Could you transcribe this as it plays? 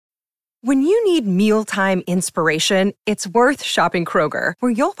When you need mealtime inspiration, it's worth shopping Kroger,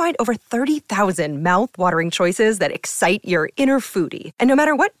 where you'll find over 30,000 mouth-watering choices that excite your inner foodie. And no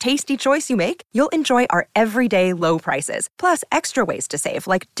matter what tasty choice you make, you'll enjoy our everyday low prices, plus extra ways to save,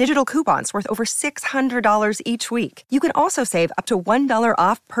 like digital coupons worth over $600 each week. You can also save up to $1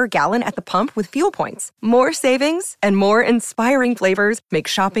 off per gallon at the pump with fuel points. More savings and more inspiring flavors make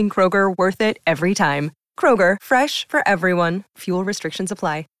shopping Kroger worth it every time. Kroger, fresh for everyone. Fuel restrictions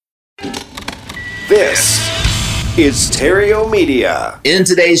apply. This is Terrio Media. In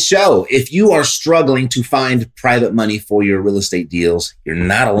today's show, if you are struggling to find private money for your real estate deals, you're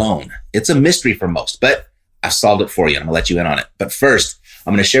not alone. It's a mystery for most, but I've solved it for you and I'm gonna let you in on it. But first,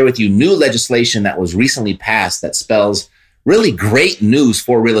 I'm gonna share with you new legislation that was recently passed that spells really great news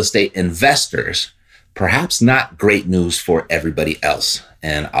for real estate investors, perhaps not great news for everybody else.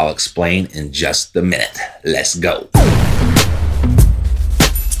 And I'll explain in just a minute. Let's go.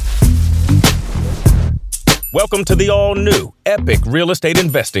 Welcome to the all-new Epic Real Estate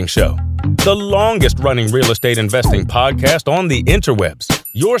Investing Show, the longest-running real estate investing podcast on the interwebs.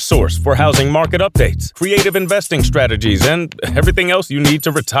 Your source for housing market updates, creative investing strategies, and everything else you need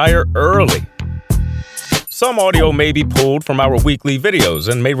to retire early. Some audio may be pulled from our weekly videos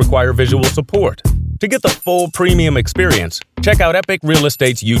and may require visual support. To get the full premium experience, check out Epic Real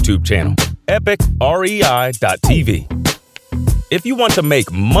Estate's YouTube channel, epicrei.tv. If you want to make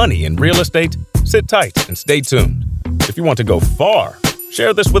money in real estate, sit tight and stay tuned. If you want to go far,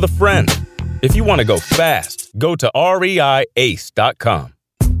 share this with a friend. If you want to go fast, go to reiace.com.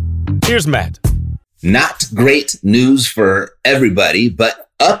 Here's Matt. Not great news for everybody, but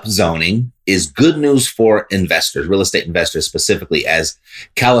upzoning is good news for investors, real estate investors specifically, as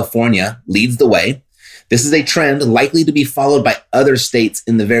California leads the way. This is a trend likely to be followed by other states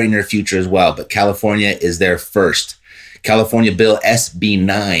in the very near future as well, but California is there first. California Bill SB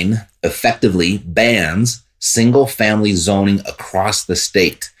 9 effectively bans single-family zoning across the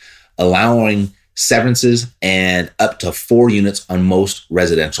state, allowing severances and up to 4 units on most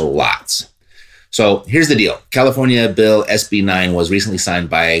residential lots. So here's the deal. California Bill SB 9 was recently signed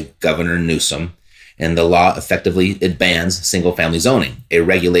by Governor Newsom, and the law effectively it bans single-family zoning, a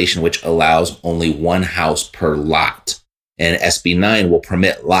regulation which allows only 1 house per lot. And SB 9 will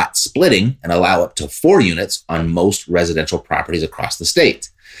permit lot splitting and allow up to 4 units on most residential properties across the state.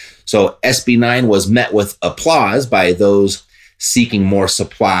 So SB 9 was met with applause by those seeking more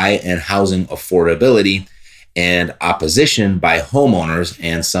supply and housing affordability, and opposition by homeowners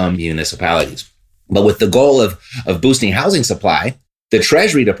and some municipalities. But with the goal of boosting housing supply, the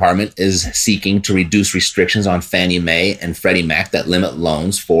Treasury Department is seeking to reduce restrictions on Fannie Mae and Freddie Mac that limit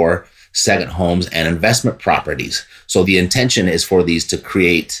loans for second homes and investment properties. So the intention is for these to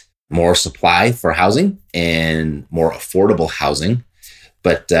create more supply for housing and more affordable housing.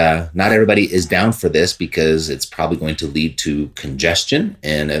 But not everybody is down for this because it's probably going to lead to congestion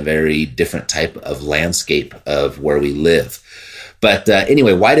and a very different type of landscape of where we live. But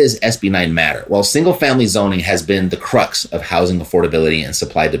anyway, why does SB 9 matter? Well, single-family zoning has been the crux of housing affordability and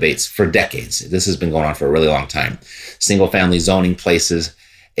supply debates for decades. This has been going on for a really long time. Single-family zoning places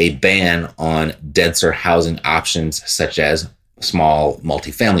a ban on denser housing options such as small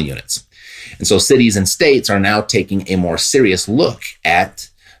multifamily units. And so cities and states are now taking a more serious look at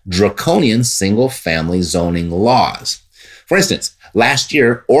draconian single-family zoning laws. For instance, last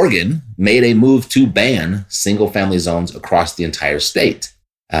year, Oregon made a move to ban single-family zones across the entire state.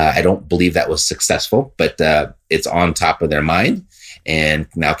 I don't believe that was successful, but it's on top of their mind. And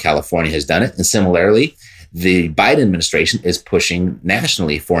now California has done it. And similarly, the Biden administration is pushing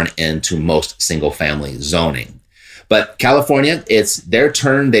nationally for an end to most single-family zoning. But California, it's their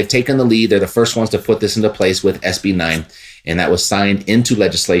turn. They've taken the lead. They're the first ones to put this into place with SB 9, and that was signed into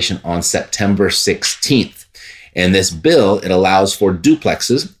legislation on September 16th. And this bill, it allows for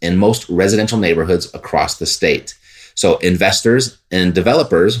duplexes in most residential neighborhoods across the state. So investors and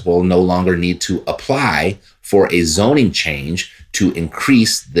developers will no longer need to apply for a zoning change to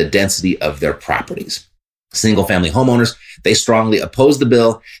increase the density of their properties. Single-family homeowners, they strongly oppose the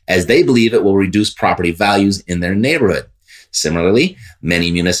bill as they believe it will reduce property values in their neighborhood. Similarly,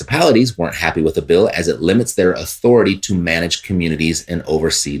 many municipalities weren't happy with the bill as it limits their authority to manage communities and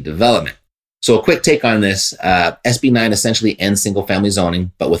oversee development. So a quick take on this, SB 9 essentially ends single-family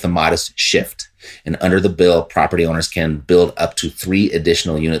zoning, but with a modest shift. And under the bill, property owners can build up to 3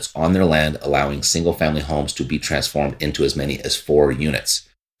 additional units on their land, allowing single-family homes to be transformed into as many as 4 units.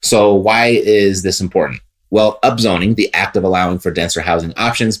 So why is this important? Well, upzoning, the act of allowing for denser housing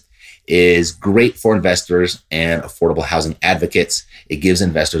options, is great for investors and affordable housing advocates. It gives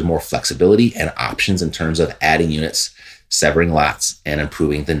investors more flexibility and options in terms of adding units severing lots, and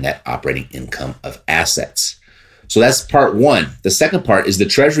improving the net operating income of assets. So that's part one. The second part is the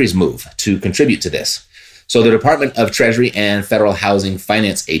Treasury's move to contribute to this. So the Department of Treasury and Federal Housing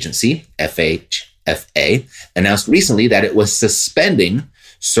Finance Agency, FHFA, announced recently that it was suspending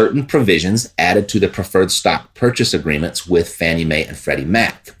certain provisions added to the preferred stock purchase agreements with Fannie Mae and Freddie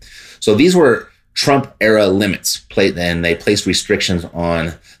Mac. So these were Trump-era limits, and they placed restrictions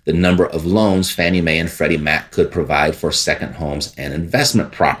on the number of loans Fannie Mae and Freddie Mac could provide for second homes and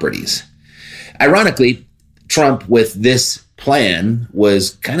investment properties. Ironically, Trump, with this plan,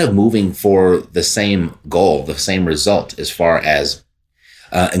 was kind of moving for the same goal, the same result, as far as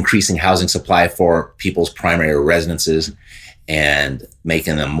increasing housing supply for people's primary residences and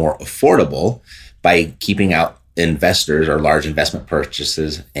making them more affordable by keeping out investors or large investment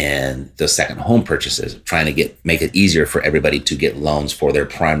purchases and the second home purchases, trying to make it easier for everybody to get loans for their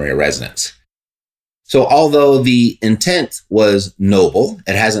primary residence. So although the intent was noble,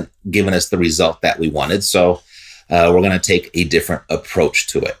 it hasn't given us the result that we wanted. So we're going to take a different approach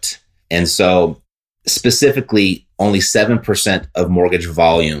to it. And so specifically, only 7% of mortgage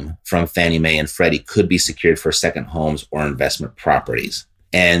volume from Fannie Mae and Freddie could be secured for second homes or investment properties.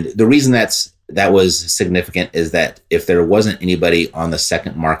 And the reason that was significant is that if there wasn't anybody on the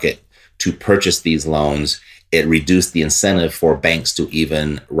second market to purchase these loans, it reduced the incentive for banks to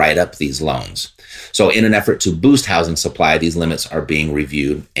even write up these loans. So in an effort to boost housing supply, these limits are being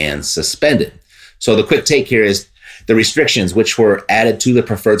reviewed and suspended. So the quick take here is the restrictions, which were added to the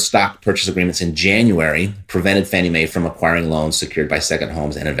preferred stock purchase agreements in January, prevented Fannie Mae from acquiring loans secured by second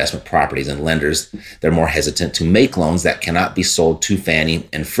homes and investment properties, and lenders, they're more hesitant to make loans that cannot be sold to Fannie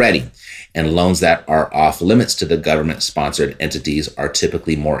and Freddie. And loans that are off limits to the government-sponsored entities are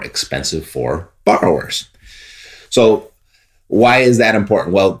typically more expensive for borrowers. So why is that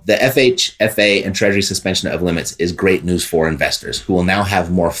important? Well, the FHFA and Treasury suspension of limits is great news for investors who will now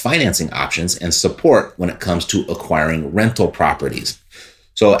have more financing options and support when it comes to acquiring rental properties.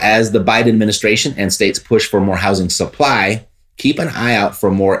 So as the Biden administration and states push for more housing supply, keep an eye out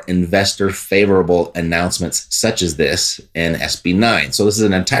for more investor-favorable announcements such as this in SB 9. So this is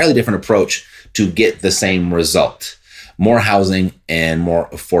an entirely different approach to get the same result. More housing and more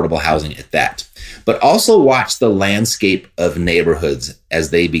affordable housing at that. But also watch the landscape of neighborhoods as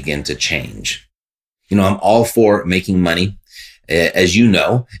they begin to change. You know, I'm all for making money, as you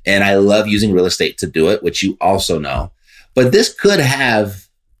know, and I love using real estate to do it, which you also know. But this could have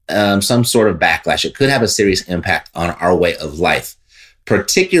some sort of backlash. It could have a serious impact on our way of life,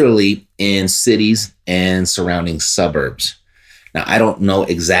 particularly in cities and surrounding suburbs. Now, I don't know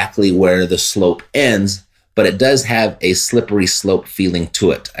exactly where the slope ends, but it does have a slippery slope feeling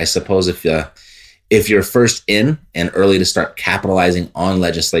to it. I suppose if you're first in and early to start capitalizing on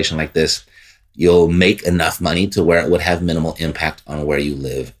legislation like this, you'll make enough money to where it would have minimal impact on where you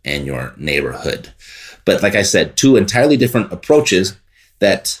live and your neighborhood. But like I said, two entirely different approaches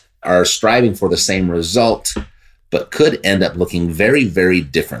that are striving for the same result, but could end up looking very, very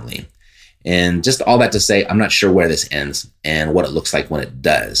differently. And just all that to say, I'm not sure where this ends and what it looks like when it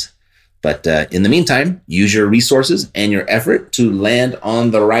does. But in the meantime, use your resources and your effort to land on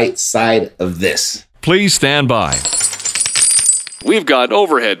the right side of this. Please stand by. We've got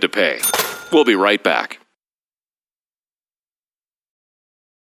overhead to pay. We'll be right back.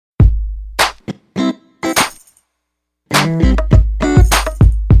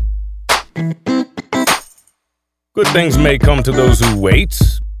 Good things may come to those who wait,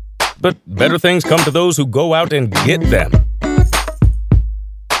 but better things come to those who go out and get them.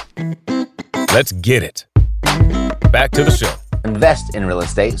 Let's get it. Back to the show. Invest in real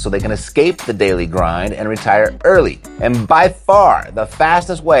estate so they can escape the daily grind and retire early. And by far, the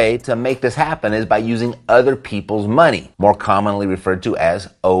fastest way to make this happen is by using other people's money, more commonly referred to as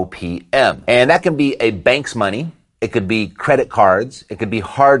OPM. And that can be a bank's money. It could be credit cards. It could be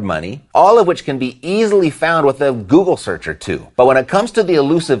hard money, all of which can be easily found with a Google search or two. But when it comes to the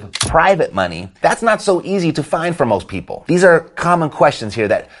elusive private money, that's not so easy to find for most people. These are common questions here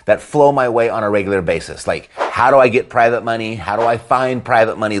that flow my way on a regular basis. Like, how do I get private money? How do I find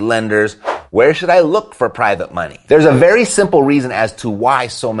private money lenders? Where should I look for private money? There's a very simple reason as to why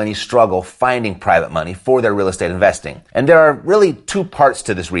so many struggle finding private money for their real estate investing. And there are really two parts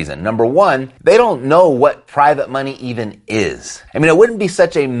to this reason. Number one, they don't know what private money even is. I mean, it wouldn't be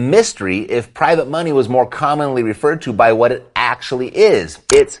such a mystery if private money was more commonly referred to by what it actually is.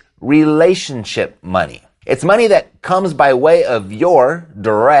 It's relationship money. It's money that comes by way of your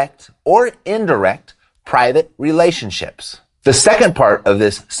direct or indirect private relationships. The second part of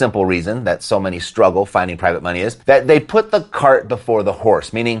this simple reason that so many struggle finding private money is that they put the cart before the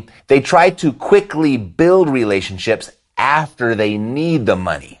horse, meaning they try to quickly build relationships after they need the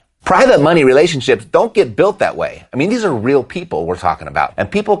money. Private money relationships don't get built that way. I mean, these are real people we're talking about, and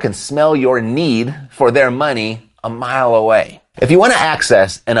people can smell your need for their money a mile away. If you want to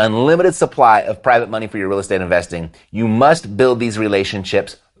access an unlimited supply of private money for your real estate investing, you must build these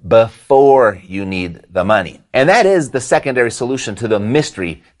relationships before you need the money. And that is the secondary solution to the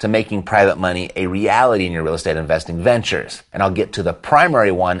mystery to making private money a reality in your real estate investing ventures. And I'll get to the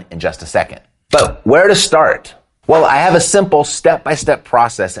primary one in just a second. But where to start? Well, I have a simple step-by-step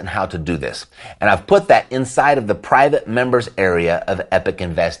process in how to do this. And I've put that inside of the private members area of Epic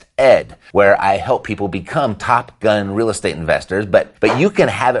Invest Ed, where I help people become Top Gun real estate investors, but you can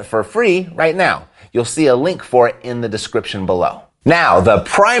have it for free right now. You'll see a link for it in the description below. Now, the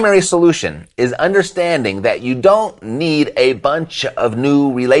primary solution is understanding that you don't need a bunch of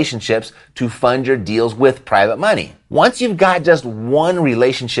new relationships to fund your deals with private money. Once you've got just one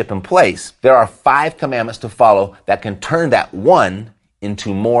relationship in place, there are 5 commandments to follow that can turn that one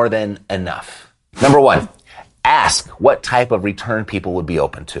into more than enough. Number 1, ask what type of return people would be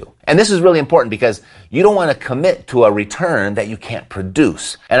open to. And this is really important because you don't want to commit to a return that you can't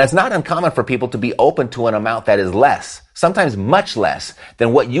produce. And it's not uncommon for people to be open to an amount that is less, sometimes much less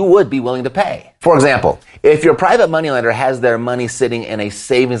than what you would be willing to pay. For example, if your private money lender has their money sitting in a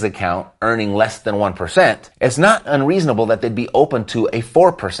savings account earning less than 1%, it's not unreasonable that they'd be open to a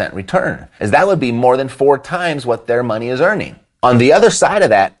 4% return, as that would be more than 4 times what their money is earning. On the other side of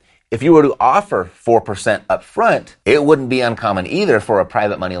that, if you were to offer 4% up front, it wouldn't be uncommon either for a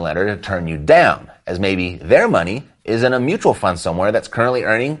private money lender to turn you down, as maybe their money is in a mutual fund somewhere that's currently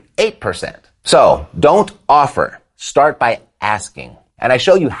earning 8%. So don't offer. Start by asking. And I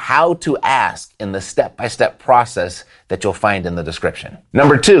show you how to ask in the step-by-step process that you'll find in the description.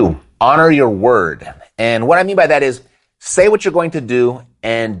 Number 2, honor your word. And what I mean by that is say what you're going to do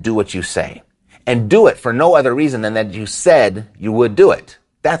and do what you say. And do it for no other reason than that you said you would do it.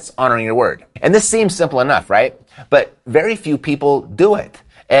 That's honoring your word. And this seems simple enough, right? But very few people do it.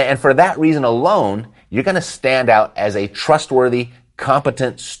 And for that reason alone, you're going to stand out as a trustworthy,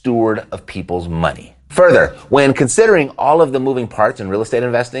 competent steward of people's money. Further, when considering all of the moving parts in real estate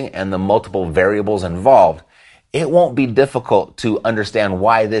investing and the multiple variables involved, it won't be difficult to understand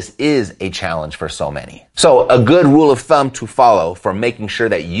why this is a challenge for so many. So a good rule of thumb to follow for making sure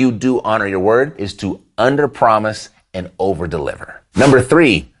that you do honor your word is to underpromise and overdeliver. Number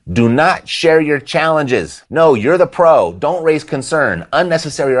 3, do not share your challenges. No, you're the pro. Don't raise concern,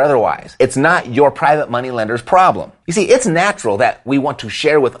 unnecessary or otherwise. It's not your private money lender's problem. You see, it's natural that we want to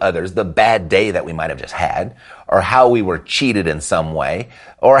share with others the bad day that we might have just had, or how we were cheated in some way,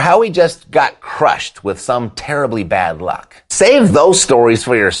 or how we just got crushed with some terribly bad luck. Save those stories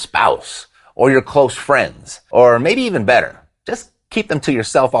for your spouse or your close friends, or maybe even better, just keep them to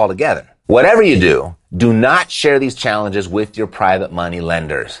yourself altogether. Whatever you do, do not share these challenges with your private money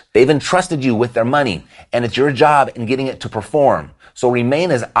lenders. They've entrusted you with their money, and it's your job in getting it to perform. So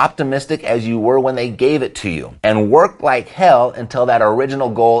remain as optimistic as you were when they gave it to you, and work like hell until that original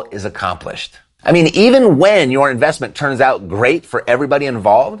goal is accomplished. I mean, even when your investment turns out great for everybody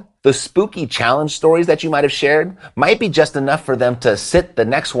involved, the spooky challenge stories that you might have shared might be just enough for them to sit the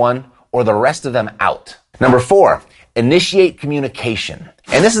next one or the rest of them out. Number 4, initiate communication.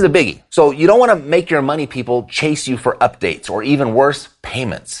 And this is a biggie. So you don't want to make your money people chase you for updates or even worse,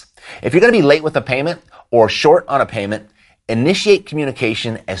 payments. If you're going to be late with a payment or short on a payment, initiate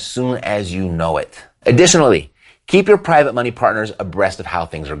communication as soon as you know it. Additionally, keep your private money partners abreast of how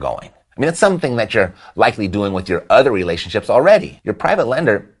things are going. I mean, it's something that you're likely doing with your other relationships already. Your private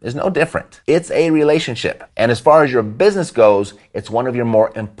lender is no different. It's a relationship. And as far as your business goes, it's one of your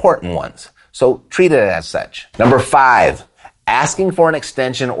more important ones. So treat it as such. Number 5, asking for an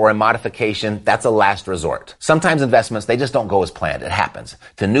extension or a modification, that's a last resort. Sometimes investments, they just don't go as planned. It happens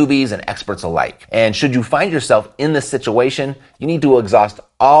to newbies and experts alike. And should you find yourself in this situation, you need to exhaust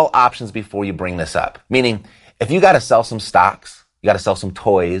all options before you bring this up. Meaning, if you got to sell some stocks, you got to sell some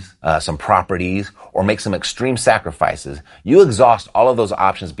toys, some properties, or make some extreme sacrifices, you exhaust all of those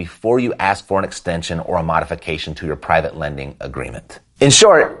options before you ask for an extension or a modification to your private lending agreement. In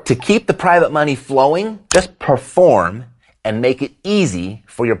short, to keep the private money flowing, just perform and make it easy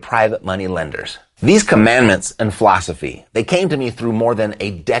for your private money lenders. These commandments and philosophy, they came to me through more than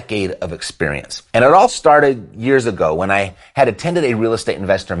a decade of experience. And it all started years ago when I had attended a real estate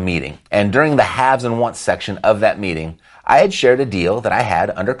investor meeting. And during the haves and wants section of that meeting, I had shared a deal that I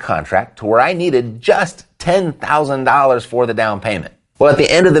had under contract to where I needed just $10,000 for the down payment. Well, at the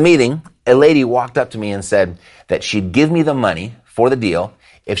end of the meeting, a lady walked up to me and said that she'd give me the money for the deal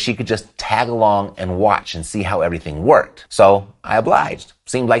if she could just tag along and watch and see how everything worked. So I obliged.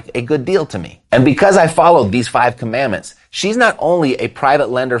 Seemed like a good deal to me. And because I followed these 5 commandments, she's not only a private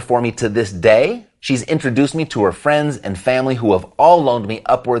lender for me to this day, she's introduced me to her friends and family who have all loaned me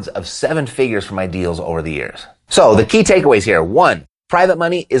upwards of 7 figures for my deals over the years. So the key takeaways here. 1, private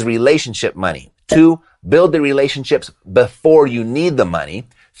money is relationship money. 2, build the relationships before you need the money.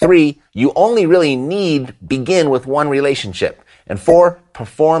 3, you only really begin with 1 relationship. And 4,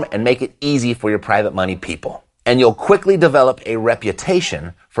 perform and make it easy for your private money people. And you'll quickly develop a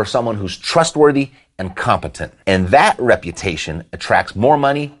reputation for someone who's trustworthy and competent. And that reputation attracts more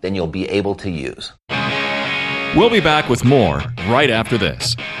money than you'll be able to use. We'll be back with more right after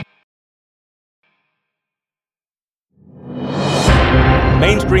this.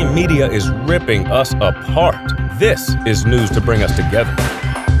 Mainstream media is ripping us apart. This is news to bring us together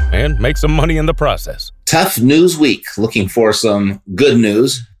and make some money in the process. Tough news week. Looking for some good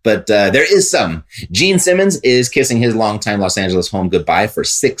news, but there is some. Gene Simmons is kissing his longtime Los Angeles home goodbye for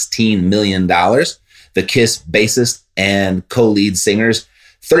 $16 million. The Kiss bassist and co-lead singer's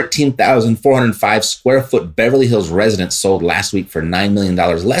 13,405 square foot Beverly Hills residence sold last week for $9 million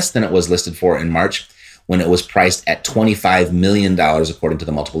less than it was listed for in March, when it was priced at $25 million, according to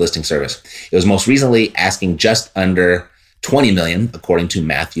the multiple listing service. It was most recently asking just under $20 million, according to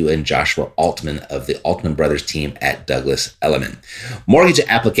Matthew and Joshua Altman of the Altman Brothers team at Douglas Elliman. Mortgage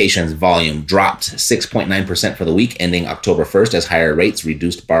applications volume dropped 6.9% for the week ending October 1st as higher rates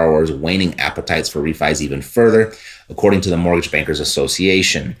reduced borrowers' waning appetites for refis even further, according to the Mortgage Bankers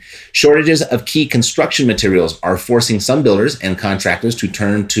Association. Shortages of key construction materials are forcing some builders and contractors to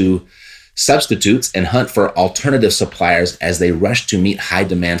turn to substitutes and hunt for alternative suppliers as they rush to meet high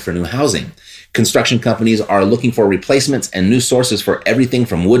demand for new housing. Construction companies are looking for replacements and new sources for everything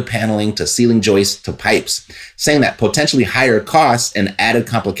from wood paneling to ceiling joists to pipes, saying that potentially higher costs and added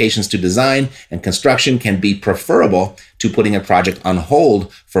complications to design and construction can be preferable to putting a project on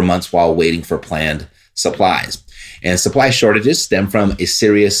hold for months while waiting for planned supplies. And supply shortages stem from a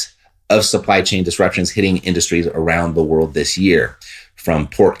series of supply chain disruptions hitting industries around the world this year, from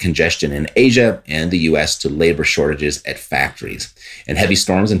port congestion in Asia and the U.S. to labor shortages at factories. And heavy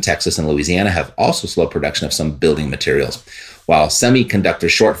storms in Texas and Louisiana have also slowed production of some building materials, while semiconductor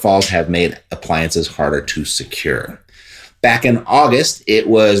shortfalls have made appliances harder to secure. Back in August, it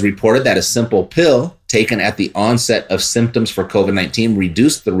was reported that a simple pill taken at the onset of symptoms for COVID-19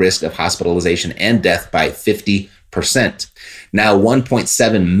 reduced the risk of hospitalization and death by 50%. Now,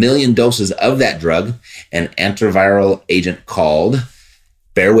 1.7 million doses of that drug, an antiviral agent called,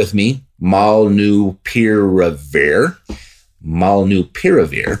 bear with me, Molnupiravir,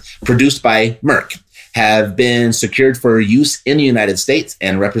 produced by Merck, have been secured for use in the United States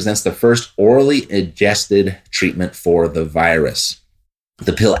and represents the first orally ingested treatment for the virus.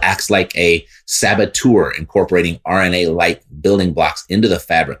 The pill acts like a saboteur, incorporating RNA-like building blocks into the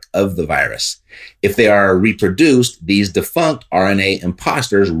fabric of the virus. If they are reproduced, these defunct RNA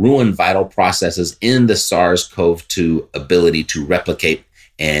imposters ruin vital processes in the SARS-CoV-2 ability to replicate,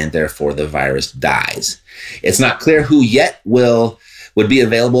 and therefore the virus dies. It's not clear who yet would be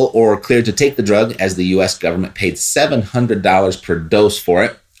available or cleared to take the drug, as the U.S. government paid $700 per dose for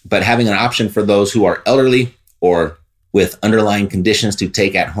it, but having an option for those who are elderly or with underlying conditions to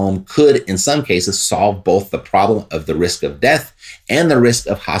take at home could, in some cases, solve both the problem of the risk of death and the risk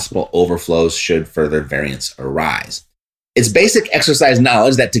of hospital overflows should further variants arise. It's basic exercise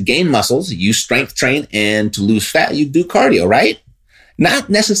knowledge that to gain muscles, you strength train, and to lose fat, you do cardio, right? Not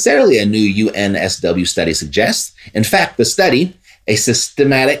necessarily, a new UNSW study suggests. In fact, the study, a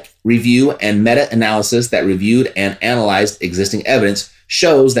systematic review and meta-analysis that reviewed and analyzed existing evidence,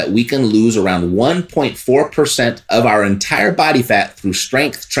 shows that we can lose around 1.4% of our entire body fat through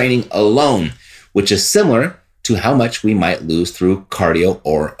strength training alone, which is similar to how much we might lose through cardio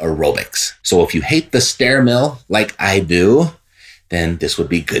or aerobics. So if you hate the stair mill like I do, then this would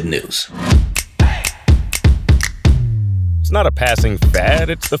be good news. It's not a passing fad,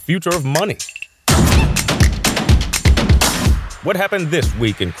 it's the future of money. What happened this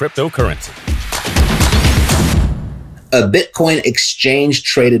week in cryptocurrency? A Bitcoin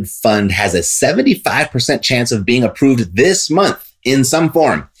exchange-traded fund has a 75% chance of being approved this month in some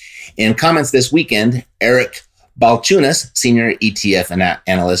form. In comments this weekend, Eric Balchunas, senior ETF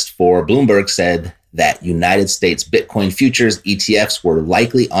analyst for Bloomberg, said that United States Bitcoin futures ETFs were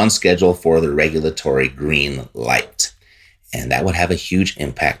likely on schedule for the regulatory green light. And that would have a huge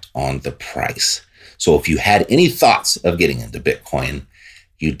impact on the price. So if you had any thoughts of getting into Bitcoin,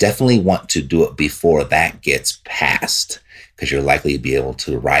 you definitely want to do it before that gets passed, because you're likely to be able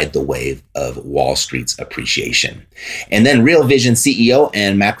to ride the wave of Wall Street's appreciation. And then Real Vision CEO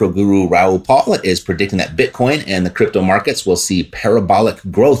and macro guru Raoul Pal is predicting that Bitcoin and the crypto markets will see parabolic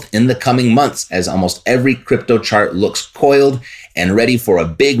growth in the coming months as almost every crypto chart looks coiled and ready for a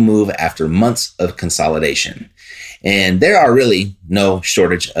big move after months of consolidation. And there are really no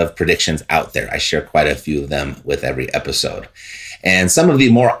shortage of predictions out there. I share quite a few of them with every episode. And some of the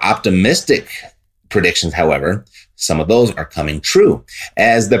more optimistic predictions, however, some of those are coming true.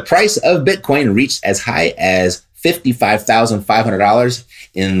 As the price of Bitcoin reached as high as $55,500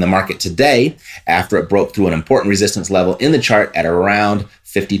 in the market today, after it broke through an important resistance level in the chart at around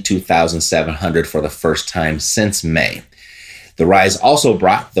 $52,700 for the first time since May. The rise also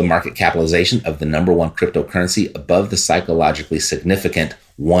brought the market capitalization of the number one cryptocurrency above the psychologically significant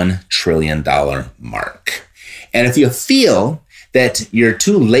 $1 trillion mark. And if you feel that you're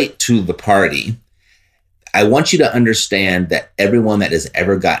too late to the party, I want you to understand that everyone that has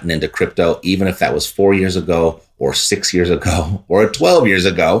ever gotten into crypto, even if that was 4 years ago or 6 years ago or 12 years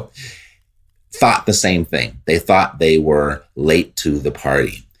ago, thought the same thing. They thought they were late to the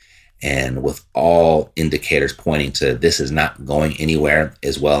party. And with all indicators pointing to this is not going anywhere,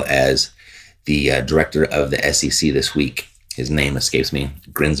 as well as the director of the SEC this week, his name escapes me,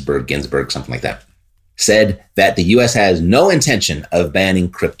 Ginsburg, something like that, said that the U.S. has no intention of banning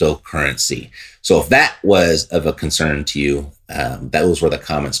cryptocurrency. So if that was of a concern to you, those were the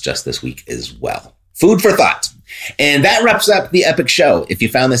comments just this week as well. Food for thought. And that wraps up the Epic Show. If you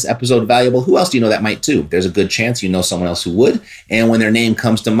found this episode valuable, who else do you know that might too? There's a good chance you know someone else who would. And when their name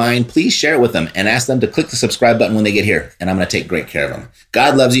comes to mind, please share it with them and ask them to click the subscribe button when they get here. And I'm going to take great care of them.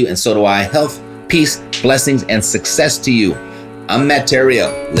 God loves you, and so do I. Health, peace, blessings, and success to you. I'm Matt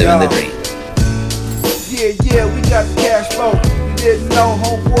Theriault, living the dream. Yeah, we got the cash flow. You didn't know,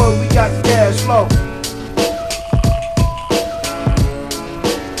 homeboy, we got the cash flow.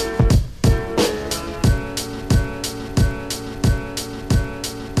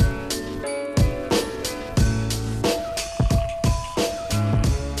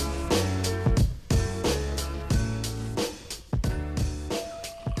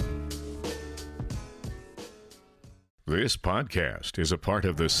 This podcast is a part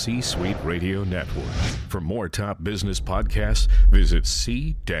of the C-Suite Radio Network. For more top business podcasts, visit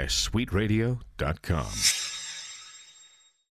c-suiteradio.com.